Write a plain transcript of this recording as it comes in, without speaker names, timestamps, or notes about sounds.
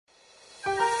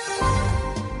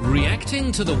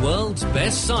Connecting to the world's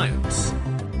best science.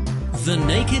 The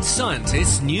Naked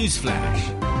Scientist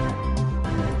Newsflash.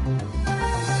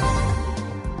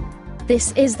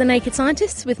 This is The Naked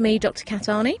Scientists with me, Dr. Kat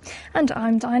Arney. And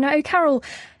I'm Diana O'Carroll.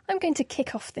 I'm going to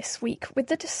kick off this week with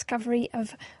the discovery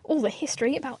of all the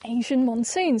history about Asian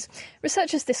monsoons.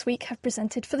 Researchers this week have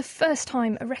presented for the first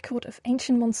time a record of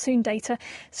ancient monsoon data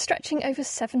stretching over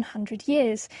 700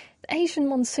 years. The Asian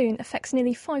monsoon affects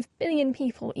nearly 5 billion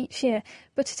people each year,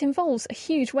 but it involves a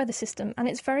huge weather system and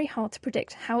it's very hard to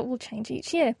predict how it will change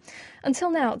each year.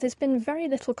 Until now, there's been very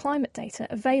little climate data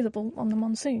available on the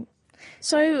monsoon.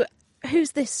 So,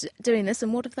 who's doing this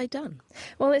and what have they done?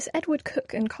 Well, it's Edward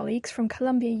Cook and colleagues from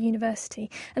Columbia University,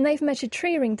 and they've measured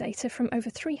tree ring data from over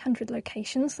 300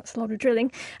 locations, that's a lot of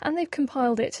drilling, and they've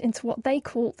compiled it into what they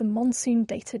call the Monsoon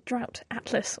Data Drought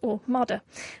Atlas, or MADA.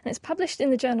 And it's published in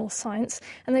the journal Science,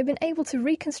 and they've been able to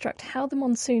reconstruct how the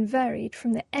monsoon varied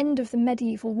from the end of the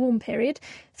medieval warm period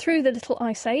through the Little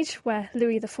Ice Age, where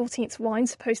Louis XIV's wine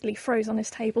supposedly froze on his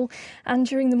table, and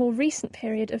during the more recent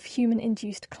period of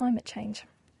human-induced climate change.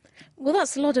 Well,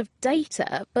 that's a lot of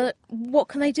data, but what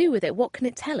can they do with it? What can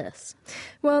it tell us?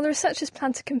 Well, the researchers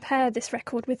plan to compare this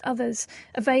record with others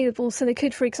available, so they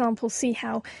could, for example, see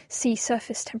how sea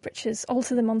surface temperatures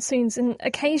alter the monsoons, and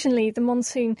occasionally the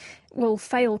monsoon will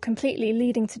fail completely,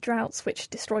 leading to droughts which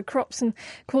destroy crops and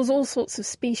cause all sorts of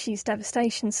species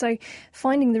devastation. So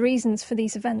finding the reasons for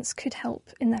these events could help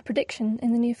in their prediction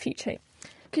in the near future.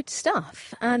 Good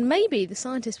stuff. And maybe the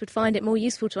scientists would find it more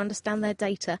useful to understand their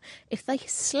data if they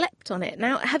slept on it.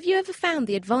 Now, have you ever found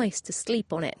the advice to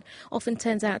sleep on it often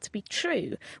turns out to be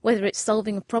true, whether it's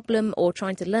solving a problem or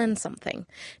trying to learn something?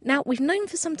 Now, we've known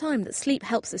for some time that sleep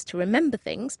helps us to remember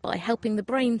things by helping the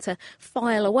brain to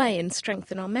file away and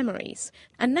strengthen our memories.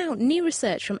 And now, new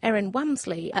research from Erin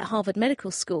Wamsley at Harvard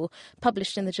Medical School,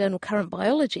 published in the journal Current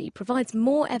Biology, provides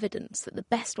more evidence that the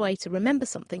best way to remember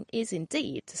something is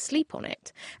indeed to sleep on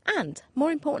it. And,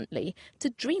 more importantly,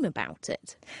 to dream about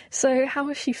it. So how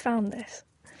has she found this?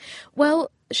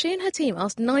 Well, she and her team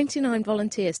asked 99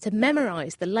 volunteers to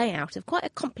memorise the layout of quite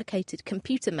a complicated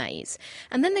computer maze,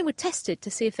 and then they were tested to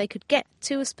see if they could get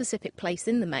to a specific place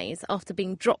in the maze after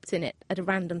being dropped in it at a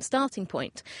random starting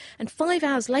point. And 5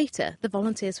 hours later, the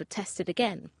volunteers were tested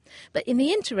again. But in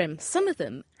the interim, some of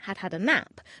them had had a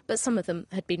nap, but some of them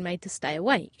had been made to stay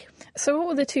awake. So what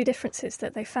were the two differences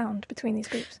that they found between these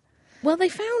groups? Well, they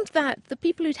found that the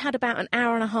people who'd had about an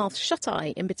hour and a half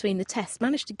shut-eye in between the tests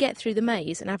managed to get through the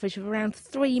maze an average of around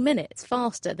 3 minutes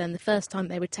faster than the first time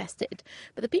they were tested.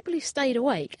 But the people who stayed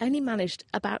awake only managed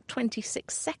about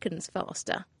 26 seconds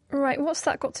faster. Right, what's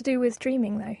that got to do with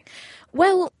dreaming, though?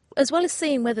 Well, as well as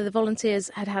seeing whether the volunteers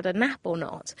had had a nap or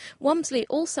not, Wamsley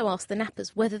also asked the nappers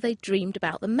whether they dreamed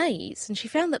about the maze, and she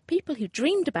found that people who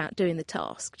dreamed about doing the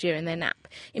task during their nap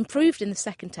improved in the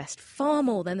second test far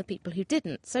more than the people who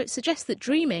didn't. So it suggests that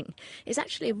dreaming is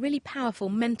actually a really powerful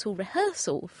mental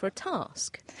rehearsal for a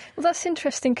task. Well, that's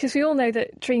interesting, because we all know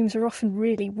that dreams are often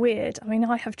really weird. I mean,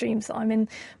 I have dreams that I'm in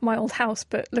my old house,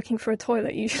 but looking for a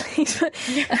toilet usually.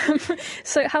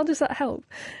 So how does that help?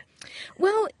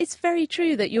 Well, it's very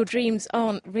true that your dreams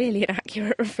aren't really an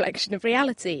accurate reflection of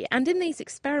reality. And in these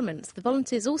experiments, the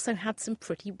volunteers also had some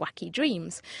pretty wacky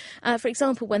dreams. For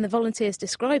example, when the volunteers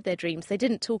described their dreams, they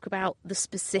didn't talk about the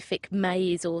specific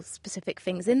maze or specific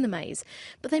things in the maze,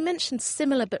 but they mentioned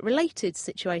similar but related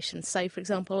situations. So, for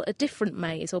example, a different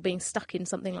maze or being stuck in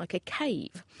something like a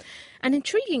cave. And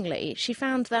intriguingly, she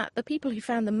found that the people who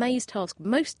found the maze task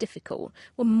most difficult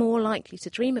were more likely to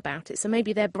dream about it. So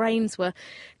maybe their brains were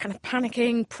kind of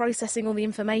panicking, processing all the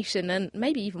information, and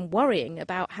maybe even worrying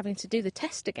about having to do the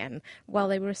test again while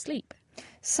they were asleep.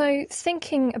 So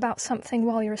thinking about something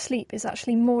while you're asleep is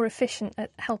actually more efficient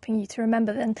at helping you to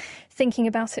remember than thinking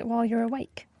about it while you're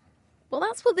awake? Well,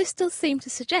 that's what this does seem to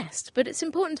suggest, but it's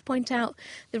important to point out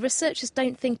the researchers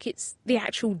don't think it's the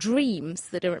actual dreams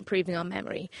that are improving our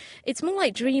memory. It's more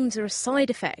like dreams are a side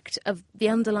effect of the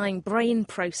underlying brain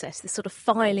process, this sort of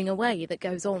filing away that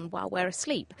goes on while we're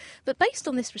asleep. But based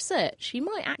on this research, you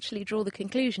might actually draw the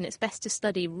conclusion it's best to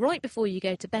study right before you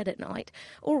go to bed at night,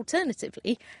 or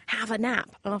alternatively, have a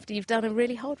nap after you've done a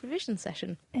really hard revision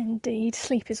session. Indeed,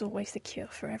 sleep is always the cure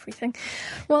for everything.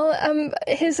 Well,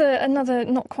 here's another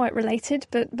not quite related unrelated,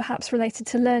 but perhaps related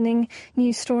to learning,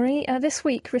 news story. This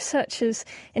week, researchers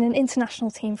in an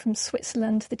international team from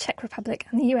Switzerland, the Czech Republic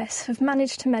and the US have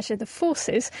managed to measure the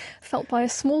forces felt by a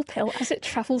small pill as it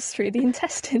travels through the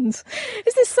intestines.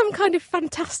 Is this some kind of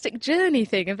fantastic journey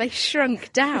thing? Have they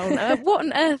shrunk down? What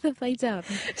on earth have they done?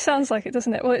 Sounds like it,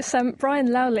 doesn't it? Well, it's Brian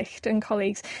Laulicht and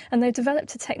colleagues, and they've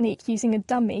developed a technique using a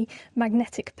dummy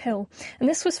magnetic pill. And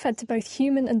this was fed to both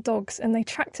human and dogs, and they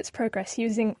tracked its progress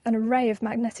using an array of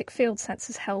magnetic field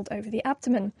sensors held over the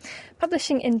abdomen.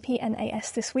 Publishing in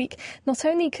PNAS this week, not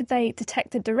only could they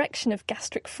detect the direction of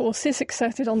gastric forces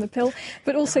exerted on the pill,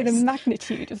 but also the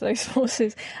magnitude of those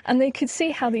forces, and they could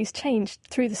see how these changed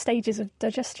through the stages of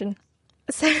digestion.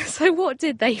 So what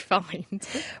did they find?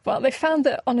 Well, they found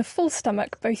that on a full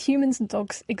stomach, both humans and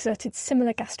dogs exerted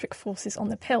similar gastric forces on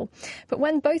the pill. But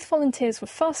when both volunteers were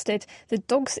fasted, the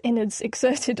dog's innards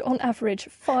exerted, on average,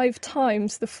 5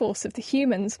 times the force of the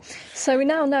humans. So we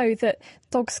now know that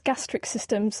dogs' gastric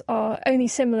systems are only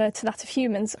similar to that of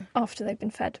humans after they've been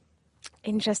fed.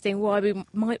 Interesting why we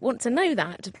might want to know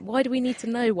that. Why do we need to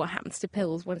know what happens to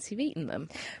pills once you've eaten them?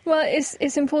 Well,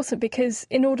 it's important because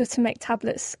in order to make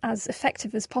tablets as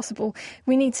effective as possible,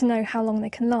 we need to know how long they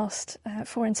can last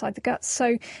for inside the gut.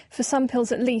 So for some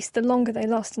pills at least, the longer they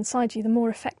last inside you, the more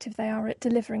effective they are at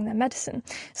delivering their medicine.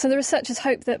 So the researchers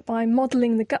hope that by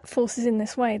modelling the gut forces in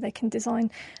this way, they can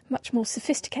design much more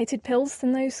sophisticated pills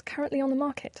than those currently on the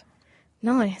market.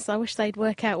 Nice. I wish they'd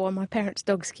work out why my parents'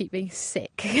 dogs keep me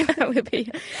sick. That would be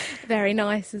very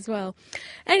nice as well.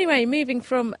 Anyway, moving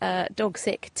from dog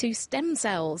sick to stem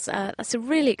cells. That's a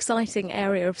really exciting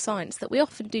area of science that we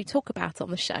often do talk about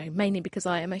on the show, mainly because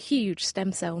I am a huge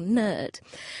stem cell nerd.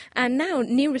 And now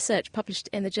new research published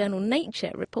in the journal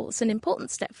Nature reports an important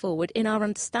step forward in our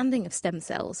understanding of stem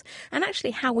cells and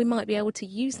actually how we might be able to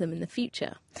use them in the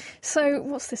future. So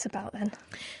what's this about then?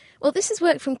 Well, this is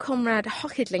work from Konrad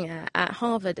Hochedlinger at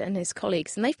Harvard and his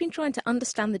colleagues, and they've been trying to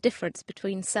understand the difference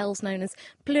between cells known as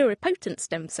pluripotent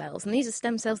stem cells, and these are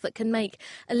stem cells that can make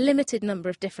a limited number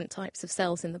of different types of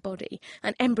cells in the body,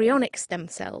 and embryonic stem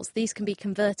cells. These can be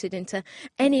converted into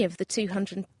any of the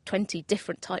 220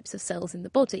 different types of cells in the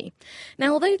body.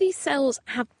 Now, although these cells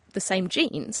have the same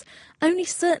genes, only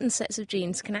certain sets of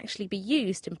genes can actually be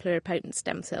used in pluripotent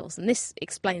stem cells, and this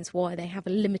explains why they have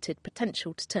a limited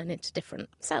potential to turn into different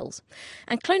cells.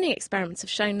 And cloning experiments have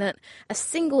shown that a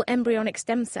single embryonic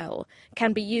stem cell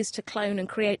can be used to clone and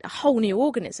create a whole new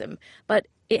organism, but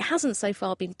it hasn't so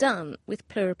far been done with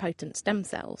pluripotent stem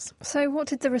cells. So what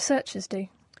did the researchers do?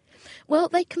 Well,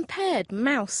 they compared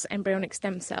mouse embryonic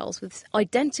stem cells with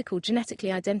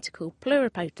genetically identical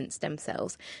pluripotent stem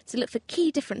cells to look for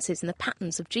key differences in the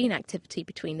patterns of gene activity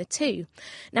between the two.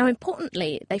 Now,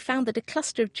 importantly, they found that a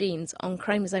cluster of genes on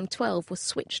chromosome 12 was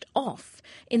switched off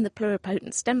in the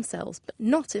pluripotent stem cells, but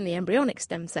not in the embryonic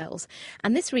stem cells.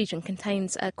 And this region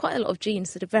contains quite a lot of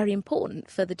genes that are very important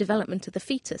for the development of the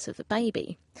fetus, of the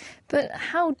baby. But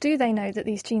how do they know that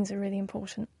these genes are really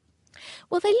important?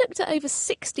 Well, they looked at over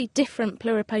 60 different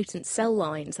pluripotent cell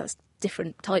lines, that's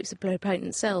different types of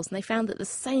pluripotent cells, and they found that the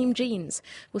same genes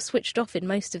were switched off in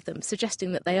most of them,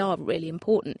 suggesting that they are really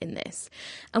important in this.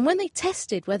 And when they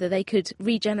tested whether they could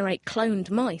regenerate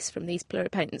cloned mice from these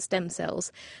pluripotent stem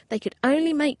cells, they could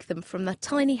only make them from the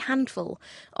tiny handful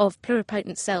of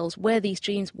pluripotent cells where these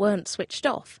genes weren't switched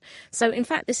off. So, in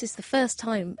fact, this is the first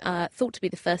time, thought to be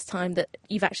the first time, that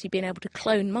you've actually been able to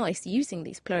clone mice using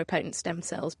these pluripotent stem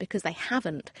cells because they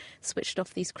haven't switched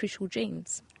off these crucial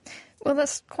genes. Well,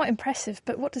 that's quite impressive,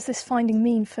 but what does this finding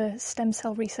mean for stem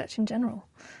cell research in general?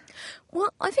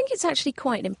 Well, I think it's actually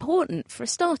quite important. For a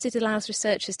start, it allows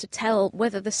researchers to tell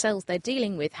whether the cells they're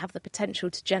dealing with have the potential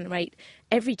to generate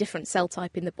every different cell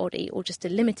type in the body or just a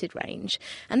limited range.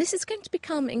 And this is going to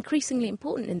become increasingly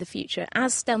important in the future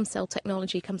as stem cell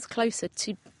technology comes closer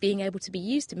to being able to be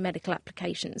used in medical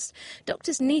applications.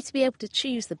 Doctors need to be able to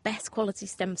choose the best quality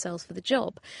stem cells for the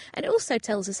job. And it also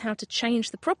tells us how to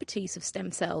change the properties of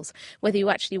stem cells, whether you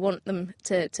actually want them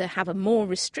to have a more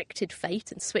restricted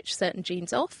fate and switch certain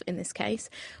genes off, in this case,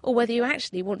 or whether you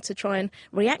actually want to try and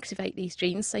reactivate these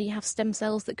genes so you have stem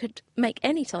cells that could make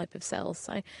any type of cells.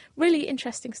 So really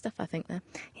interesting stuff, I think, there.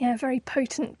 Yeah, very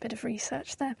potent bit of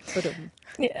research there. But,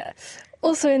 Yeah.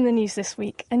 Also in the news this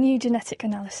week, a new genetic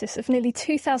analysis of nearly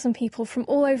 2,000 people from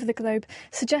all over the globe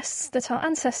suggests that our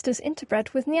ancestors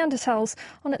interbred with Neanderthals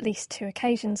on at least 2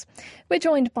 occasions. We're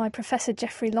joined by Professor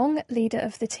Jeffrey Long, leader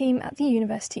of the team at the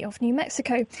University of New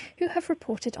Mexico, who have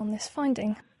reported on this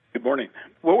finding. Good morning.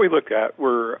 What we looked at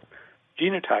were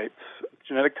genotypes,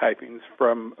 genetic typings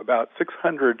from about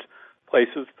 600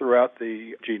 places throughout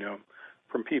the genome,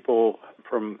 from people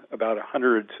from about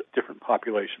 100 different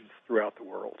populations throughout the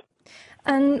world.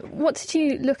 And what did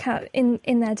you look at in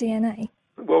their DNA?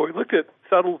 Well, we looked at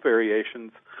subtle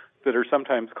variations that are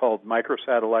sometimes called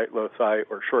microsatellite loci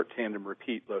or short tandem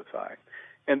repeat loci.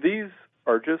 And these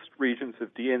are just regions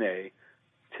of DNA.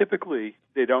 Typically,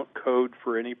 they don't code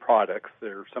for any products.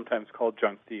 They're sometimes called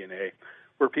junk DNA,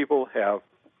 where people have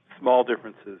small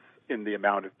differences in the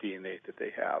amount of DNA that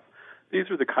they have. These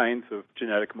are the kinds of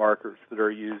genetic markers that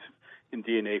are used in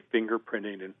DNA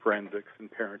fingerprinting and forensics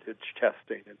and parentage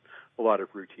testing and a lot of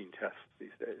routine tests these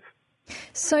days.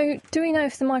 So do we know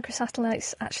if the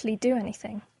microsatellites actually do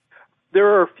anything? There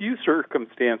are a few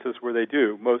circumstances where they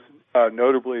do. Most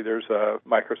notably, there's a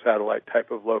microsatellite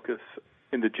type of locus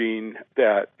in the gene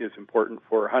that is important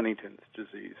for Huntington's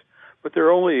disease. But there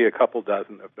are only a couple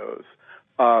dozen of those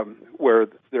where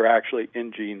they're actually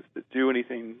in genes that do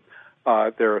anything.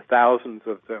 There are thousands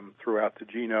of them throughout the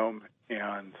genome,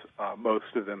 and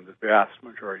most of them, the vast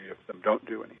majority of them, don't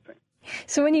do anything.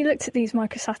 So when you looked at these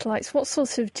microsatellites, what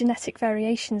sorts of genetic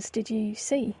variations did you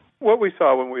see? What we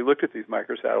saw when we looked at these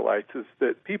microsatellites is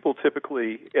that people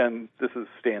typically, and this is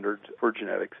standard for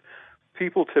genetics,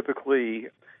 people typically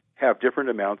have different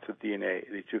amounts of DNA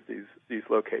at each of these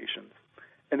locations,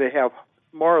 and they have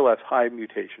more or less high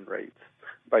mutation rates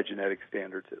by genetic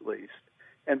standards at least.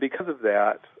 And because of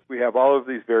that, we have all of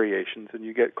these variations, and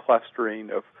you get clustering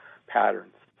of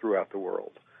patterns throughout the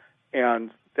world.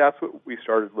 And that's what we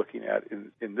started looking at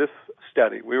in this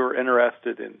study. We were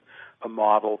interested in a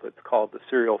model that's called the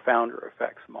serial founder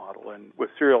effects model. And with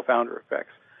serial founder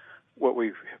effects, what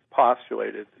we've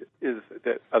postulated is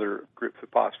that other groups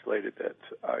have postulated that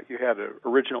you had an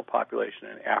original population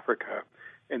in Africa,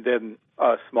 and then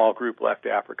a small group left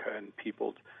Africa and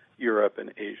peopled Europe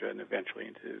and Asia and eventually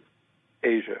into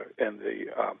Asia and the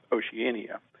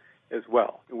Oceania as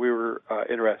well. And we were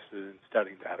interested in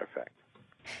studying that effect.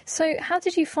 So how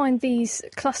did you find these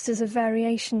clusters of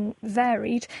variation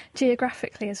varied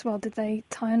geographically as well? Did they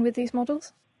tie in with these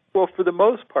models? Well, for the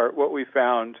most part, what we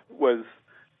found was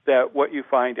that what you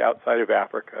find outside of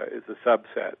Africa is a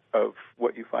subset of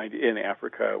what you find in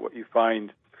Africa. What you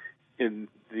find in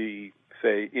the,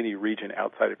 say, any region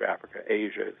outside of Africa,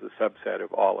 Asia, is a subset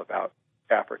of all about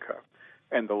Africa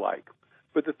and the like.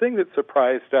 But the thing that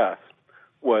surprised us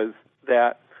was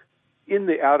that in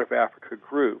the out-of-Africa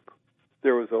group,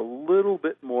 there was a little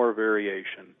bit more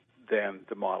variation than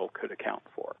the model could account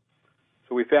for.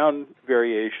 So we found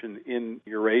variation in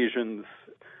Eurasians,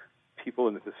 people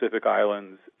in the Pacific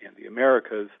Islands, and the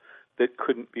Americas that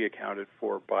couldn't be accounted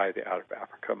for by the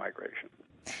out-of-Africa migration.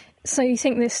 So you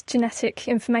think this genetic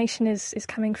information is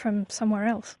coming from somewhere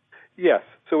else? Yes.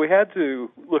 So we had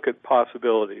to look at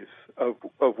possibilities of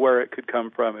where it could come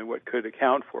from and what could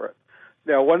account for it.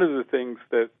 Now, one of the things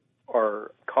that our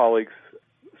colleagues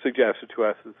suggested to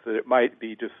us is that it might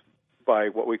be just by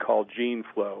what we call gene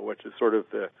flow, which is sort of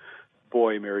the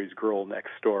boy marries girl next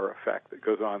door effect that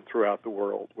goes on throughout the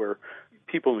world, where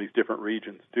people in these different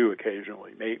regions do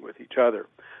occasionally mate with each other.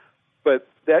 But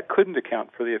that couldn't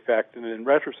account for the effect, and in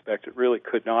retrospect, it really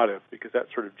could not have, because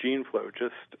that sort of gene flow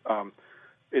just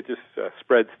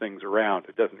spreads things around.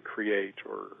 It doesn't create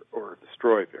or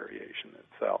destroy variation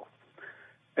itself.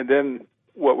 And then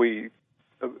what we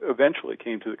eventually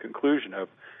came to the conclusion of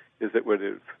is that would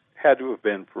have had to have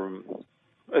been from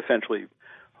essentially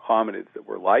hominids that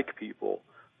were like people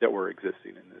that were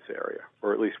existing in this area,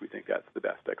 or at least we think that's the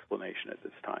best explanation at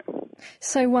this time.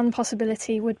 So one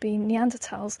possibility would be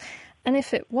Neanderthals, and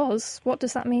if it was, what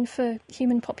does that mean for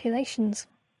human populations?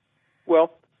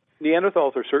 Well,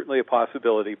 Neanderthals are certainly a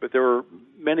possibility, but there were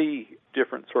many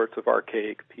different sorts of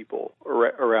archaic people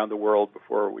around the world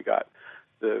before we got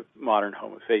the modern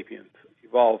Homo sapiens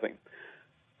evolving.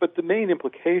 But the main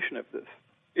implication of this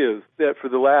is that for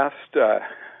the last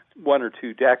 1 or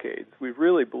 2 decades, we've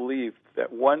really believed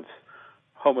that once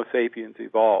Homo sapiens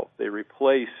evolved, they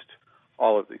replaced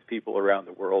all of these people around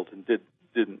the world and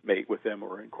didn't mate with them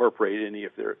or incorporate any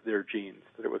of their genes.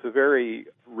 That it was a very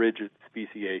rigid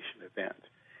speciation event.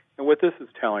 And what this is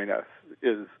telling us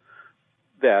is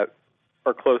that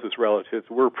our closest relatives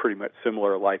were pretty much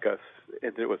similar like us,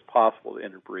 and that it was possible to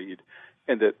interbreed,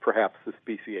 and that perhaps the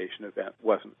speciation event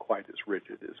wasn't quite as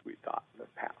rigid as we thought in the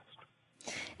past.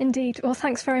 Indeed. Well,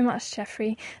 thanks very much,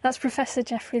 Geoffrey. That's Professor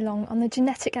Geoffrey Long on the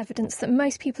genetic evidence that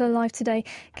most people alive today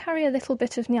carry a little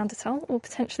bit of Neanderthal or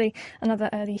potentially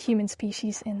another early human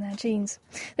species in their genes.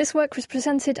 This work was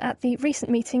presented at the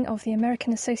recent meeting of the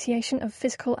American Association of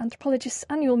Physical Anthropologists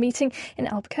annual meeting in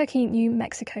Albuquerque, New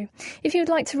Mexico. If you would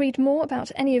like to read more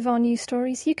about any of our news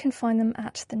stories, you can find them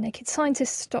at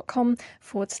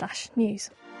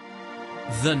thenakedscientists.com/news.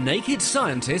 The Naked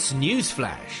Scientists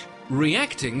Newsflash.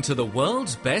 Reacting to the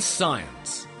world's best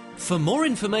science. For more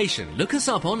information, look us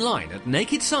up online at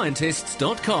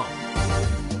nakedscientists.com.